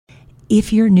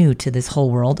if you're new to this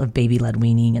whole world of baby-led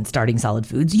weaning and starting solid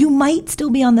foods, you might still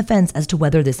be on the fence as to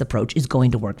whether this approach is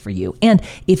going to work for you. And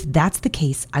if that's the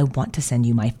case, I want to send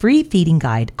you my free feeding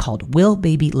guide called Will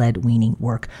Baby-Led Weaning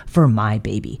Work for My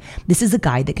Baby? This is a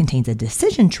guide that contains a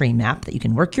decision tree map that you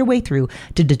can work your way through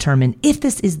to determine if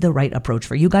this is the right approach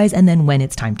for you guys and then when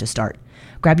it's time to start.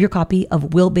 Grab your copy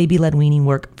of Will Baby-Led Weaning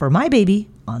Work for My Baby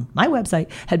on my website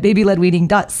at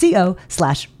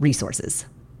babyledweaning.co/resources.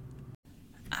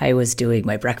 I was doing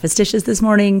my breakfast dishes this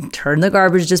morning, turned the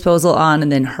garbage disposal on, and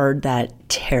then heard that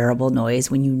terrible noise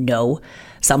when you know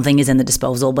something is in the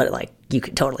disposal, but like you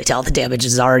could totally tell the damage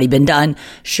has already been done.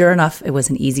 Sure enough, it was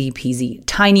an easy peasy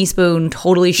tiny spoon,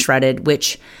 totally shredded,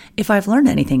 which if I've learned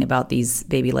anything about these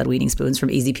baby-led weaning spoons from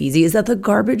Easy Peasy is that the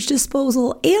garbage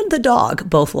disposal and the dog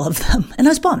both love them. And I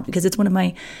was bummed because it's one of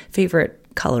my favorite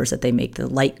colors that they make, the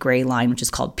light gray line, which is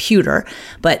called pewter.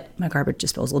 But my garbage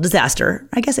disposal disaster,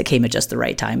 I guess it came at just the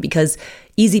right time because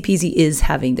Easy Peasy is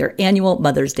having their annual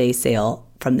Mother's Day sale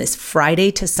from this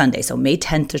Friday to Sunday, so May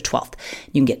 10th to 12th.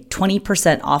 You can get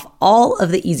 20% off all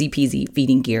of the Easy Peasy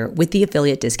feeding gear with the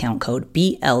affiliate discount code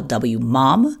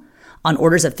BLWMOM on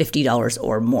orders of $50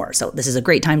 or more. So this is a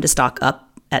great time to stock up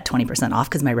at 20% off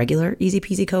because my regular Easy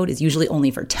Peasy code is usually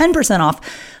only for 10% off.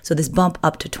 So this bump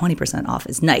up to 20% off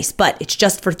is nice, but it's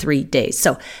just for 3 days.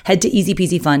 So head to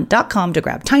easypeasyfun.com to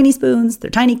grab tiny spoons,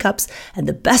 their tiny cups, and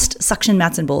the best suction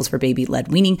mats and bowls for baby-led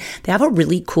weaning. They have a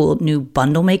really cool new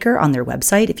bundle maker on their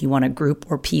website if you want to group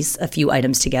or piece a few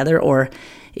items together, or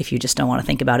if you just don't want to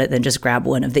think about it, then just grab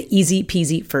one of the Easy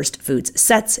Peasy First Foods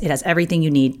sets. It has everything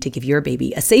you need to give your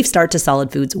baby a safe start to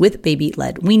solid foods with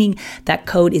baby-led weaning. That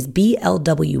code is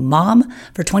BLWMOM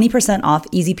for 20% off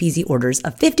Easy Peasy orders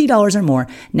of $50 or more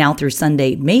now through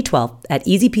Sunday, May 12th at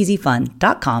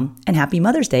easypeasyfun.com. And happy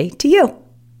Mother's Day to you.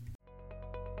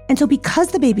 And so because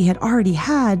the baby had already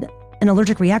had an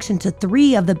allergic reaction to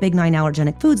 3 of the big 9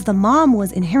 allergenic foods, the mom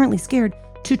was inherently scared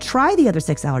to try the other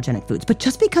 6 allergenic foods. But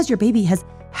just because your baby has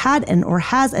had or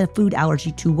has a food allergy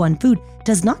to one food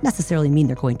does not necessarily mean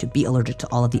they're going to be allergic to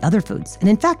all of the other foods. And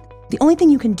in fact, the only thing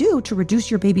you can do to reduce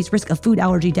your baby's risk of food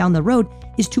allergy down the road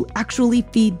is to actually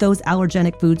feed those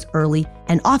allergenic foods early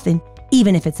and often,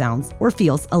 even if it sounds or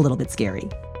feels a little bit scary.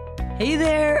 Hey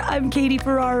there, I'm Katie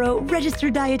Ferraro,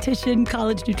 registered dietitian,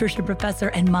 college nutrition professor,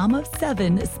 and mom of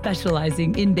 7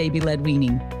 specializing in baby-led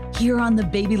weaning. Here on the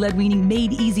Baby-Led Weaning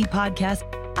Made Easy podcast,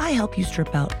 I help you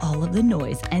strip out all of the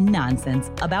noise and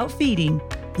nonsense about feeding,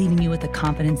 leaving you with the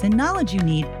confidence and knowledge you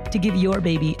need to give your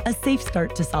baby a safe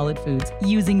start to solid foods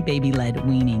using baby-led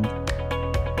weaning.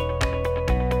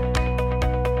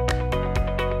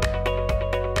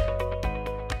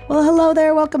 Well, hello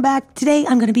there. Welcome back. Today,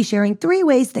 I'm going to be sharing 3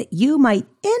 ways that you might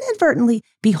inadvertently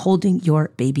be holding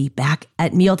your baby back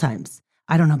at mealtimes.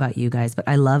 I don't know about you guys, but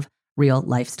I love real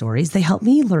life stories. They help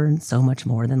me learn so much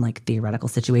more than like theoretical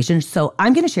situations. So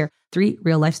I'm going to share 3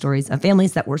 real life stories of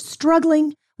families that were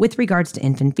struggling with regards to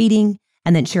infant feeding,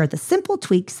 and then share the simple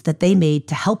tweaks that they made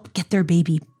to help get their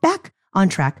baby back on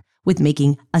track with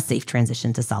making a safe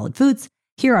transition to solid foods.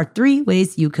 Here are 3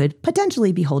 ways you could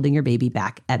potentially be holding your baby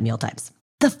back at mealtimes.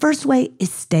 The first way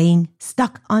is staying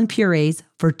stuck on purees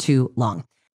for too long.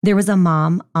 There was a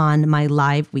mom on my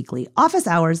live weekly office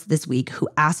hours this week who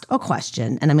asked a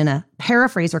question, and I'm going to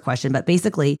paraphrase her question, but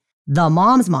basically the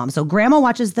mom's mom. So grandma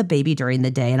watches the baby during the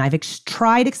day, and I've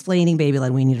tried explaining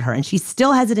baby-led weaning to her, and she's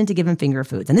still hesitant to give him finger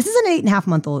foods. And this is an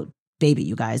 8.5-month-old baby,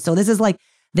 you guys. So this is like,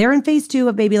 they're in phase 2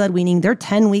 of baby-led weaning. They're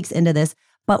 10 weeks into this.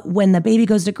 But when the baby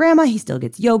goes to grandma, he still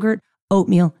gets yogurt,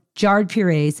 oatmeal, jarred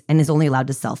purees, and is only allowed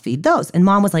to self-feed those. And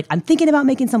mom was like, I'm thinking about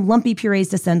making some lumpy purees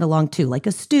to send along too, like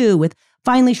a stew with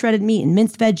finely shredded meat and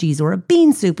minced veggies, or a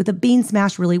bean soup with a bean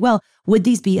smashed really well. Would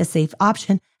these be a safe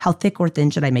option? How thick or thin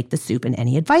should I make the soup? And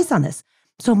any advice on this?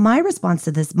 So my response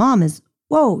to this mom is,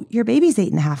 whoa, your baby's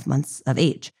 8.5 months of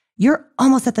age. You're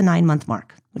almost at the 9-month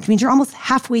mark, which means you're almost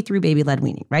halfway through baby-led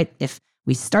weaning, right? If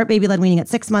we start baby-led weaning at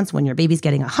 6 months when your baby's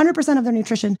getting 100% of their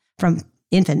nutrition from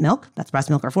infant milk, that's breast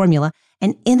milk or formula,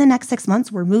 and in the next 6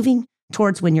 months, we're moving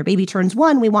towards when your baby turns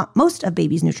 1, we want most of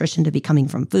baby's nutrition to be coming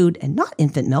from food and not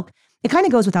infant milk. It kind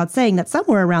of goes without saying that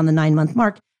somewhere around the 9-month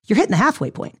mark, you're hitting the halfway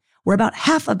point, where about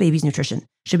half of baby's nutrition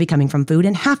should be coming from food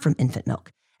and half from infant milk.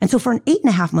 And so for an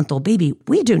 8.5-month-old baby,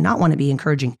 we do not want to be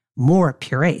encouraging more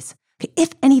purees. Okay,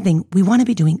 if anything, we want to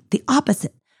be doing the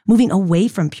opposite, moving away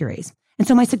from purees. And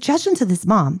so my suggestion to this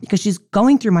mom, because she's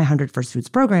going through my 100 First Foods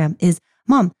program, is,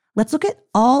 Mom, let's look at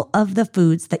all of the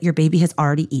foods that your baby has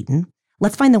already eaten.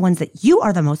 Let's find the ones that you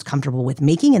are the most comfortable with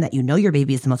making and that you know your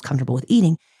baby is the most comfortable with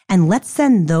eating. And let's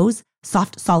send those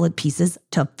soft, solid pieces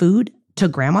to food to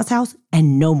grandma's house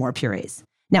and no more purees.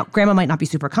 Now, grandma might not be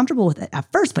super comfortable with it at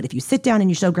first, but if you sit down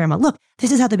and you show grandma, look,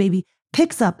 this is how the baby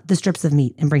picks up the strips of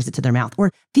meat and brings it to their mouth.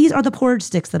 Or these are the porridge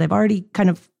sticks that I've already kind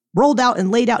of rolled out and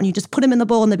laid out, and you just put them in the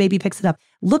bowl and the baby picks it up.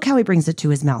 Look how he brings it to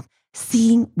his mouth.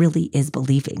 Seeing really is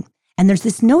believing. And there's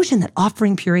this notion that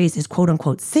offering purees is quote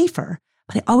unquote safer.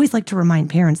 But I always like to remind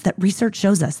parents that research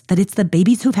shows us that it's the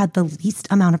babies who've had the least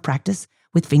amount of practice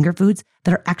with finger foods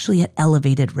that are actually at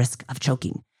elevated risk of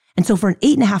choking. And so for an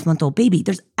 8.5-month-old baby,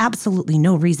 there's absolutely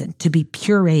no reason to be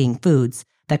pureeing foods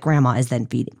that grandma is then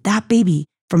feeding. That baby,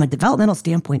 from a developmental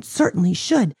standpoint, certainly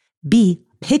should be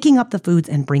picking up the foods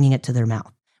and bringing it to their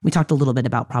mouth. We talked a little bit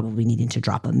about probably needing to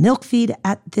drop a milk feed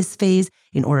at this phase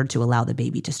in order to allow the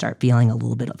baby to start feeling a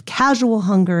little bit of casual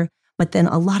hunger. But then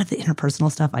a lot of the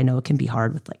interpersonal stuff, I know it can be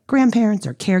hard with like grandparents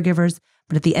or caregivers.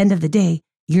 But at the end of the day,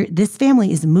 this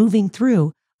family is moving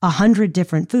through 100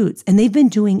 different foods. And they've been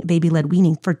doing baby-led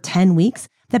weaning for 10 weeks.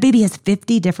 That baby has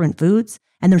 50 different foods.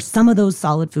 And there's some of those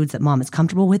solid foods that mom is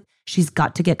comfortable with. She's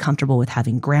got to get comfortable with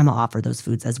having grandma offer those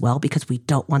foods as well, because we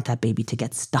don't want that baby to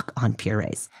get stuck on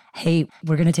purees. Hey,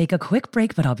 we're going to take a quick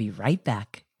break, but I'll be right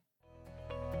back.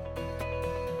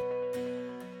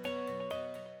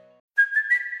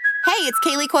 Hey, it's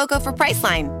Kaylee Cuoco for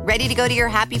Priceline. Ready to go to your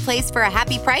happy place for a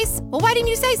happy price? Well, why didn't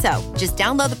you say so? Just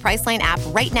download the Priceline app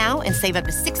right now and save up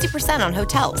to 60% on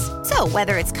hotels. So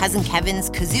whether it's Cousin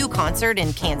Kevin's Kazoo Concert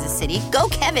in Kansas City, go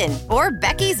Kevin, or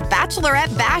Becky's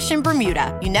Bachelorette Bash in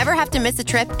Bermuda, you never have to miss a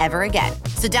trip ever again.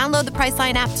 So download the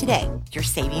Priceline app today. Your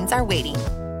savings are waiting.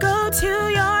 Go to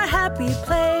your happy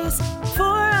place for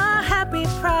a happy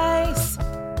price.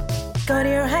 Go to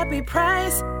your happy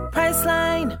price,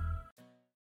 Priceline.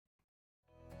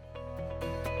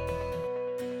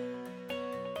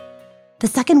 The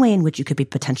second way in which you could be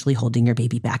potentially holding your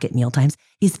baby back at mealtimes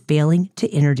is failing to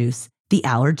introduce the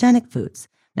allergenic foods.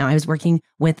 Now, I was working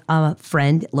with a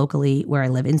friend locally where I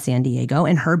live in San Diego,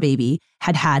 and her baby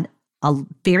had a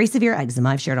very severe eczema.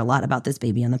 I've shared a lot about this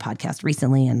baby on the podcast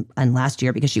recently and last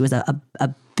year because she was a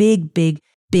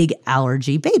big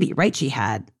allergy baby, right? She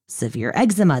had severe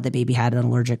eczema. The baby had an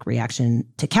allergic reaction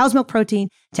to cow's milk protein,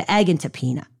 to egg, and to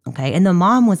peanut, okay? And the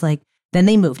mom was like, then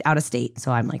they moved out of state.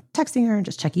 So I'm like texting her and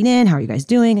just checking in. How are you guys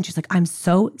doing? And she's like, I'm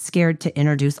so scared to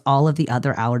introduce all of the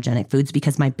other allergenic foods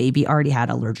because my baby already had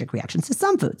allergic reactions to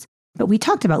some foods. But we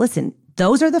talked about, listen,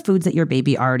 those are the foods that your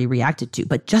baby already reacted to.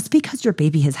 But just because your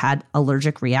baby has had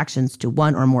allergic reactions to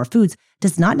one or more foods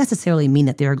does not necessarily mean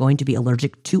that they're going to be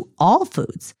allergic to all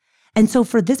foods. And so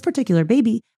for this particular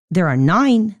baby, there are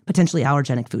 9 potentially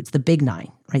allergenic foods, the big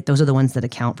 9, right? Those are the ones that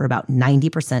account for about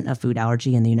 90% of food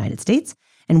allergy in the United States.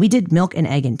 And we did milk and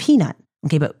egg and peanut.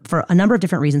 Okay, but for a number of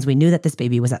different reasons, we knew that this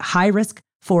baby was at high risk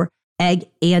for egg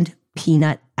and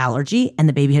peanut allergy, and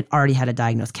the baby had already had a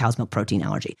diagnosed cow's milk protein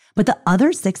allergy. But the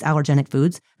other 6 allergenic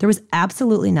foods, there was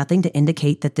absolutely nothing to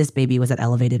indicate that this baby was at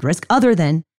elevated risk other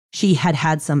than she had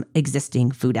had some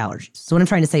existing food allergies. So what I'm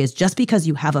trying to say is just because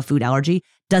you have a food allergy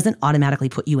doesn't automatically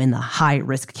put you in the high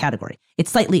risk category. It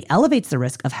slightly elevates the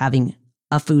risk of having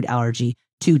a food allergy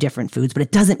to different foods, but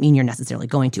it doesn't mean you're necessarily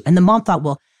going to. And the mom thought,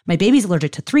 well, my baby's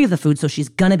allergic to 3 of the foods, so she's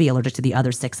going to be allergic to the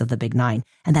other 6 of the big 9.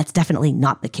 And that's definitely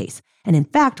not the case. And in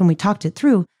fact, when we talked it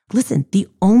through, listen, the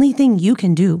only thing you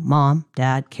can do, mom,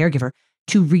 dad, caregiver,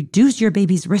 to reduce your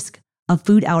baby's risk of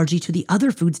food allergy to the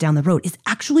other foods down the road is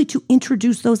actually to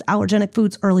introduce those allergenic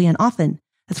foods early and often.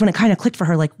 That's when it kind of clicked for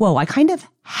her, like, whoa, I kind of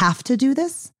have to do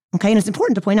this. Okay. And it's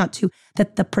important to point out too,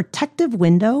 that the protective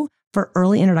window for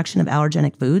early introduction of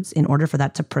allergenic foods, in order for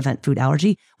that to prevent food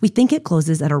allergy, we think it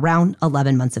closes at around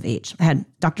 11 months of age. I had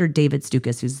Dr. David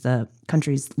Stukas, who's the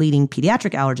country's leading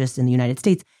pediatric allergist in the United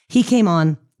States. He came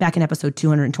on back in episode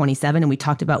 227, and we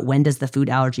talked about when does the food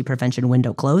allergy prevention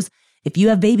window close. If you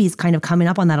have babies kind of coming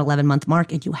up on that 11-month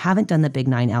mark and you haven't done the big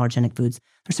 9 allergenic foods,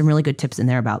 there's some really good tips in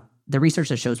there about the research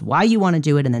that shows why you want to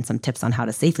do it and then some tips on how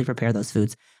to safely prepare those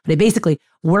foods. But I basically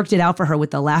worked it out for her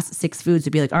with the last 6 foods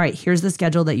to be like, all right, here's the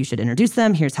schedule that you should introduce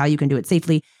them. Here's how you can do it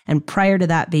safely. And prior to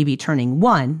that baby turning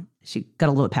 1, she got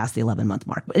a little bit past the 11-month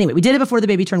mark. But anyway, we did it before the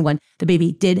baby turned 1. The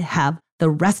baby did have the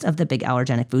rest of the big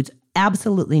allergenic foods,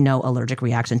 absolutely no allergic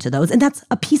reaction to those. And that's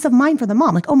a peace of mind for the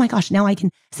mom. Like, oh my gosh, now I can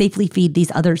safely feed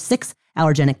these other 6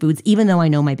 allergenic foods, even though I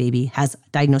know my baby has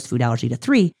diagnosed food allergy to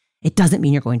 3. It doesn't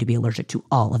mean you're going to be allergic to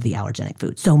all of the allergenic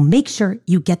foods. So make sure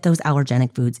you get those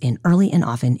allergenic foods in early and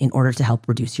often in order to help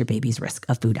reduce your baby's risk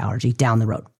of food allergy down the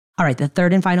road. All right, the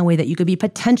third and final way that you could be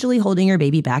potentially holding your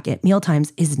baby back at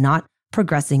mealtimes is not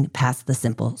progressing past the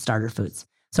simple starter foods.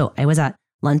 So I was at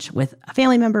lunch with a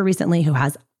family member recently who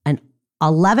has an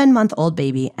 11-month-old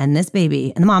baby, and this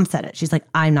baby, and the mom said it, she's like,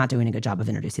 I'm not doing a good job of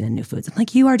introducing the new foods. I'm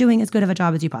like, you are doing as good of a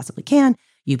job as you possibly can.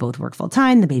 You both work full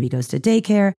time. The baby goes to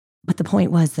daycare. But the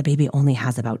point was the baby only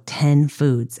has about 10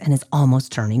 foods and is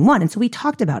almost turning 1. And so we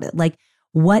talked about it. Like,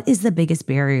 what is the biggest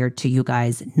barrier to you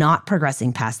guys not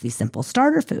progressing past these simple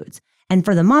starter foods? And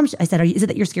for the mom, I said, is it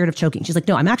that you're scared of choking? She's like,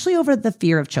 no, I'm actually over the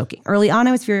fear of choking. Early on,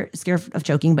 I was scared of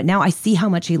choking, but now I see how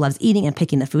much he loves eating and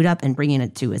picking the food up and bringing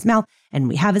it to his mouth. And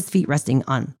we have his feet resting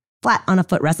on flat on a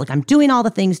footrest. Like, I'm doing all the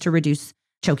things to reduce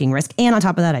choking risk. And on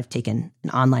top of that, I've taken an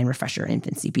online refresher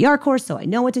infant CPR course, so I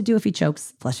know what to do if he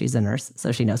chokes. Plus, she's a nurse,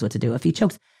 so she knows what to do if he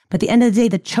chokes. But at the end of the day,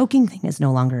 the choking thing is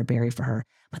no longer a barrier for her.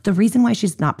 But the reason why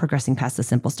she's not progressing past the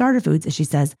simple starter foods is she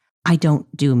says, I don't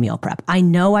do meal prep. I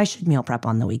know I should meal prep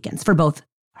on the weekends for both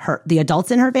the adults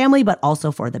in her family, but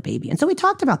also for the baby. And so we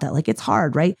talked about that. Like, it's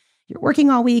hard, right? You're working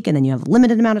all week and then you have a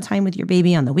limited amount of time with your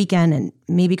baby on the weekend, and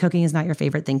maybe cooking is not your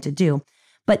favorite thing to do.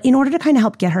 But in order to kind of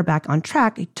help get her back on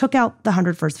track, I took out the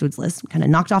 100 first foods list, kind of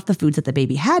knocked off the foods that the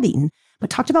baby had eaten,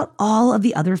 but talked about all of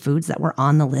the other foods that were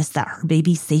on the list that her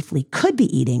baby safely could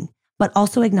be eating, but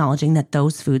also acknowledging that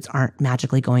those foods aren't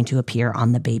magically going to appear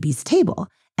on the baby's table.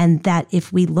 And that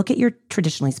if we look at your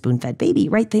traditionally spoon-fed baby,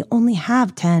 right, they only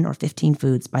have 10 or 15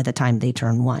 foods by the time they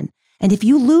turn 1. And if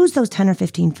you lose those 10 or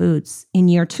 15 foods in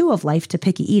year 2 of life to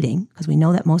picky eating, because we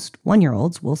know that most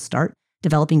 1-year-olds will start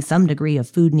developing some degree of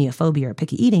food neophobia or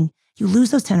picky eating, you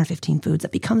lose those 10 or 15 foods.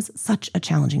 It becomes such a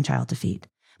challenging child to feed.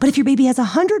 But if your baby has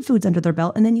 100 foods under their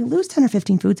belt and then you lose 10 or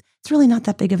 15 foods, it's really not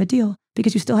that big of a deal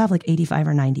because you still have like 85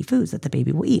 or 90 foods that the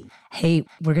baby will eat. Hey,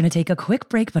 we're going to take a quick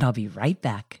break, but I'll be right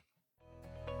back.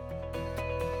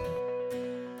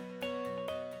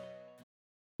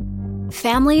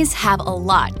 Families have a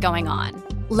lot going on.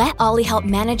 Let Ollie help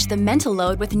manage the mental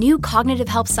load with new cognitive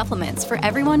health supplements for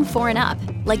everyone 4 and up,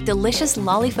 like delicious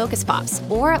Lolly Focus Pops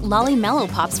or Lolly Mellow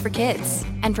Pops for kids.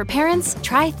 And for parents,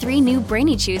 try 3 new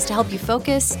Brainy Chews to help you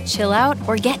focus, chill out,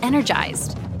 or get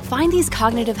energized. Find these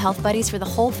cognitive health buddies for the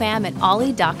whole fam at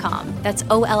ollie.com. That's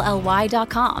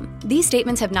OLLY.com. These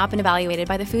statements have not been evaluated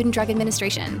by the Food and Drug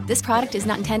Administration. This product is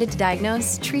not intended to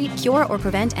diagnose, treat, cure, or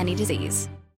prevent any disease.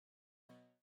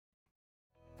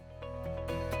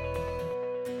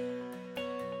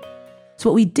 So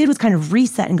what we did was kind of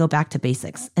reset and go back to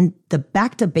basics. And the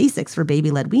back to basics for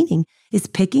baby-led weaning is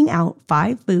picking out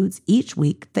 5 foods each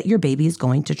week that your baby is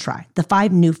going to try. The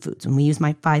 5 new foods, when we use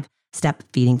my 5-step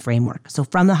feeding framework. So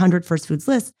from the 100 first foods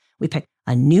list, we pick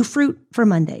a new fruit for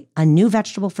Monday, a new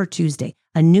vegetable for Tuesday,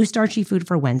 a new starchy food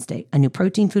for Wednesday, a new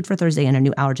protein food for Thursday, and a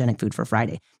new allergenic food for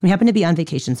Friday. We happen to be on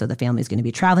vacation, so the family is going to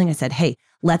be traveling. I said, hey,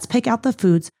 let's pick out the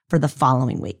foods for the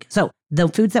following week. So the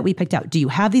foods that we picked out, do you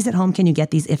have these at home? Can you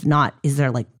get these? If not,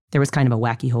 there was kind of a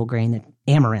wacky whole grain that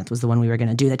amaranth was the one we were going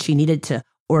to do that she needed to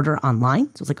order online.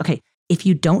 So it's like, okay, if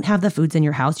you don't have the foods in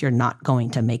your house, you're not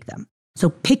going to make them. So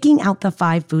picking out the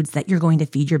 5 foods that you're going to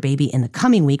feed your baby in the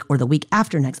coming week or the week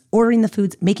after next, ordering the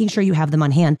foods, making sure you have them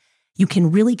on hand, you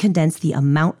can really condense the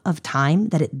amount of time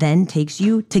that it then takes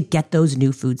you to get those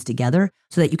new foods together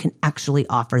so that you can actually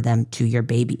offer them to your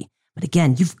baby. But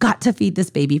again, you've got to feed this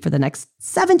baby for the next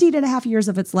 17 and a half years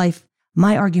of its life.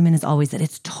 My argument is always that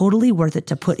it's totally worth it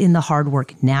to put in the hard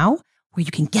work now where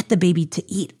you can get the baby to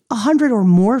eat 100 or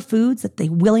more foods that they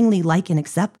willingly like and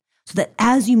accept so that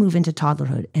as you move into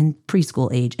toddlerhood and preschool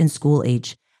age and school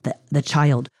age, the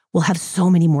child will have so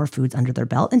many more foods under their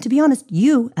belt. And to be honest,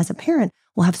 you as a parent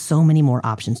will have so many more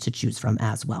options to choose from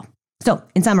as well. So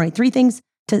in summary, 3 things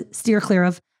to steer clear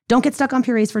of. Don't get stuck on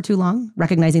purees for too long,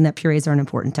 recognizing that purees are an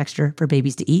important texture for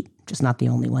babies to eat, just not the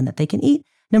only one that they can eat.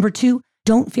 Number 2,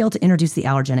 don't fail to introduce the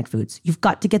allergenic foods. You've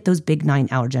got to get those big 9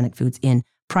 allergenic foods in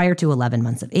prior to 11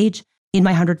 months of age. In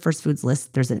my 100 first foods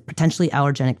list, there's a potentially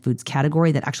allergenic foods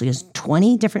category that actually has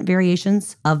 20 different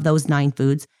variations of those 9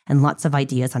 foods and lots of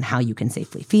ideas on how you can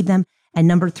safely feed them. And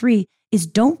number 3 is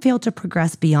don't fail to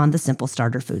progress beyond the simple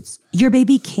starter foods. Your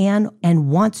baby can and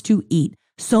wants to eat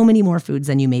so many more foods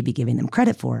than you may be giving them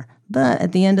credit for. But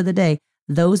at the end of the day,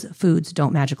 those foods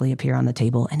don't magically appear on the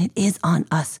table, and it is on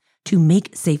us to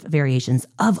make safe variations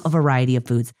of a variety of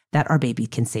foods that our baby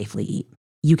can safely eat.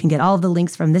 You can get all of the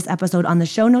links from this episode on the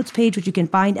show notes page, which you can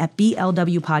find at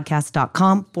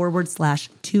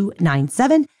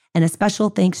blwpodcast.com/297. And a special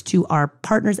thanks to our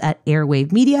partners at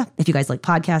Airwave Media. If you guys like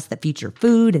podcasts that feature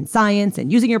food and science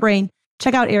and using your brain,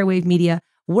 check out Airwave Media.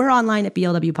 We're online at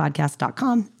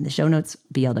blwpodcast.com. In the show notes,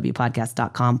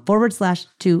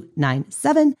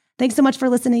 blwpodcast.com/297. Thanks so much for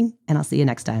listening, and I'll see you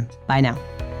next time. Bye now.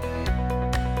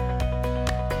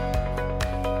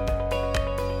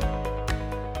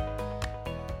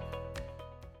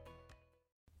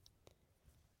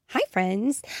 Hi,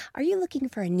 friends. Are you looking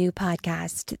for a new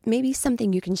podcast? Maybe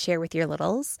something you can share with your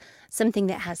littles? Something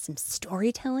that has some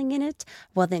storytelling in it?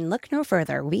 Well, then look no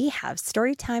further. We have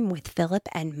Storytime with Philip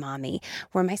and Mommy,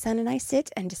 where my son and I sit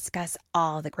and discuss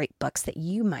all the great books that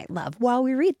you might love while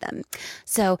we read them.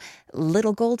 So,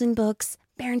 Little Golden Books,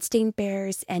 Berenstain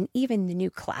Bears, and even the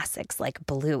new classics like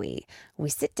Bluey. We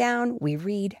sit down, we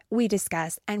read, we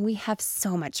discuss, and we have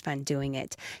so much fun doing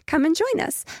it. Come and join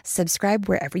us. Subscribe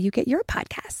wherever you get your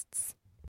podcasts.